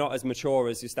 they're not as mature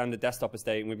as your standard desktop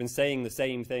estate. And we've been saying the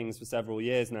same things for several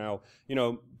years now.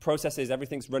 Processes,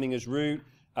 everything's running as root.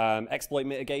 Exploit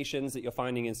mitigations that you're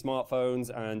finding in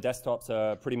smartphones and desktops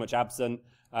are pretty much absent.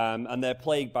 And they're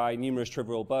plagued by numerous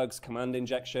trivial bugs, command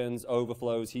injections,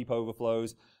 overflows, heap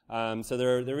overflows. So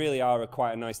they really are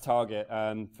quite a nice target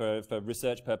for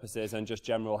research purposes and just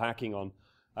general hacking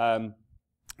on.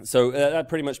 So that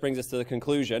pretty much brings us to the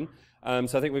conclusion.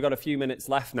 So I think we've got a few minutes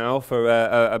left now for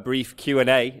a brief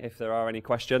Q&A, if there are any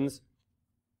questions.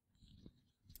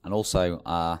 And also,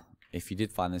 if you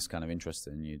did find this kind of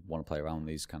interesting and you'd want to play around with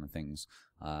these kind of things,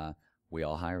 we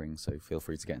are hiring, so feel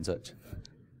free to get in touch.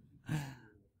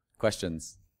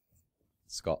 Questions?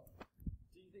 Scott?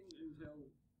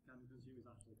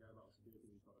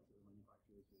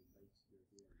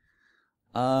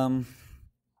 I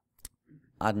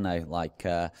don't know, like,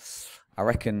 I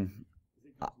reckon,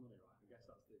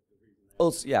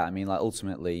 yeah, I mean, like,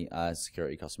 ultimately,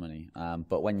 security costs money,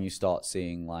 but when you start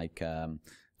seeing, like,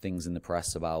 things in the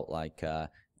press about, like,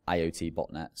 IoT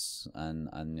botnets and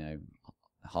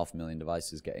 500,000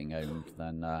 devices getting owned,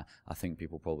 then I think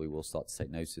people probably will start to take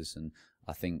notice, and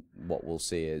I think what we'll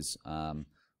see is,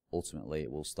 ultimately,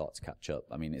 it will start to catch up.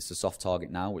 I mean, it's a soft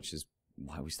target now, which is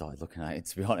why we started looking at it,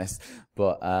 to be honest,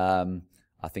 but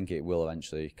I think it will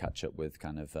eventually catch up with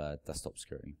kind of desktop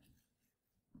security.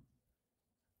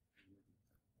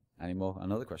 Any more?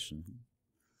 Another question?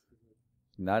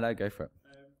 No, go for it.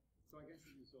 So I guess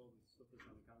you saw the stuff that's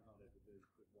on the camera there with the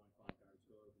Wi-Fi garage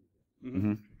doors and stuff.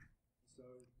 Mm-hmm. So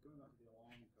going back to the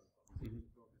alarm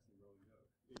protocol,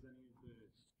 is any of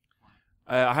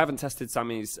the... I haven't tested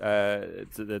Sammy's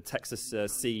the Texas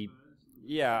C.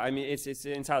 Yeah, I mean, it's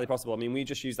entirely possible. I mean, we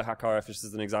just use the HackRF just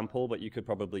as an example, but you could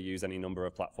probably use any number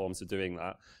of platforms for doing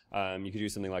that. You could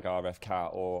use something like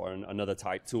RFCat or another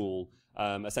type tool.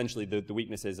 Essentially, the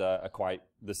weaknesses are quite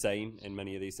the same in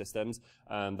many of these systems.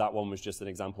 That one was just an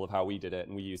example of how we did it,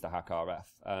 and we used a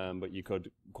HackRF. But you could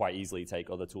quite easily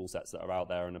take other tool sets that are out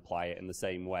there and apply it in the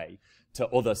same way to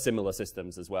other similar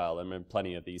systems as well. And there are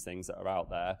plenty of these things that are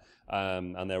out there,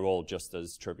 and they're all just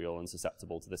as trivial and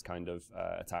susceptible to this kind of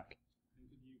attack.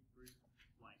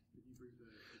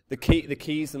 The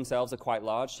keys themselves are quite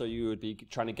large, so you would be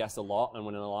trying to guess a lot, and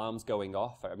when an alarm's going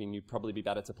off, I mean, you'd probably be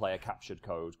better to play a captured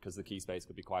code, because the key space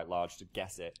could be quite large to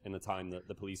guess it in the time that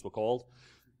the police were called.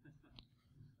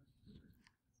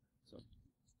 So,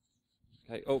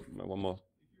 okay, oh, no, one more.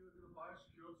 If you were going to buy a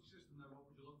security system, then what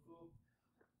would you look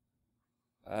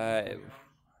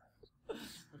for?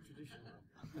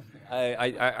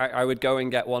 I would go and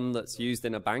get one that's used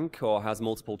in a bank or has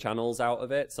multiple channels out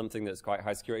of it, something that's quite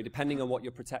high security, depending on what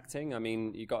you're protecting. I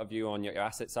mean, you've got a view on what your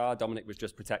assets are. Dominic was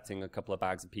just protecting a couple of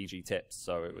bags of PG tips,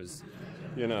 so it was,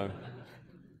 you know.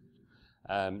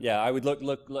 Yeah, I would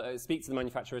speak to the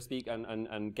manufacturer,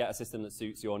 and get a system that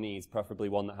suits your needs, preferably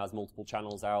one that has multiple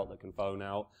channels out, that can phone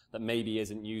out, that maybe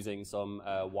isn't using some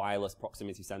wireless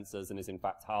proximity sensors and is in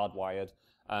fact hardwired,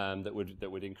 that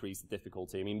would increase the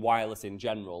difficulty. I mean, wireless in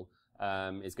general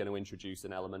is going to introduce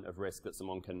an element of risk that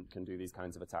someone can do these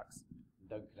kinds of attacks.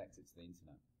 Don't connect it to the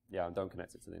internet. Yeah, don't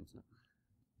connect it to the internet.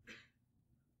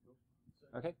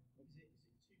 Okay.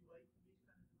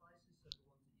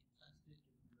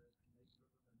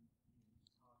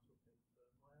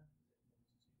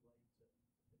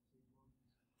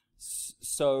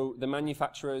 So the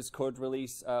manufacturers could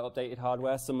release updated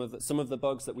hardware. Some of the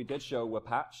bugs that we did show were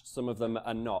patched. Some of them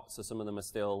are not. So some of them are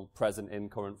still present in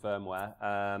current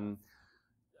firmware.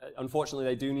 Unfortunately,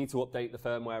 they do need to update the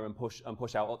firmware and push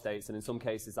out updates. And in some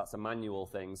cases, that's a manual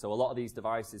thing. So a lot of these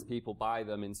devices, people buy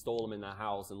them, install them in their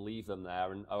house, and leave them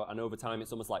there. And over time,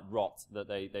 it's almost like rot, that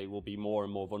they will be more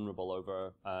and more vulnerable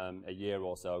over a year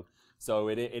or so. So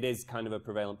it is kind of a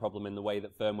prevalent problem in the way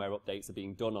that firmware updates are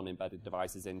being done on embedded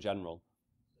devices in general.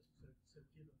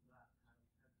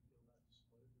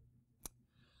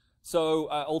 So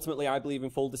ultimately, I believe in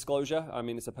full disclosure. I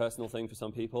mean, it's a personal thing for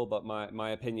some people, but my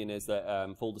opinion is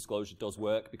that full disclosure does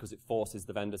work because it forces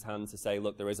the vendor's hand to say,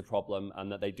 look, there is a problem and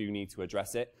that they do need to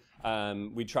address it.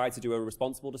 We try to do a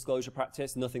responsible disclosure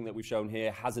practice. Nothing that we've shown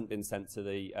here hasn't been sent to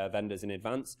the vendors in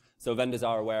advance. So vendors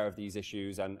are aware of these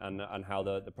issues and how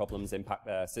the problems impact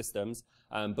their systems.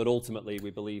 But ultimately,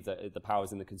 we believe that the power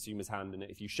is in the consumer's hand, and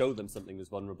if you show them something that's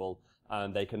vulnerable,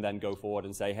 they can then go forward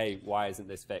and say, hey, why isn't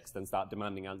this fixed? And start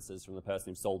demanding answers from the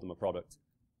person who sold them a product.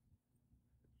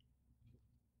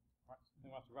 Right,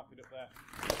 we'll have to wrap it up there.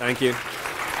 Thank you.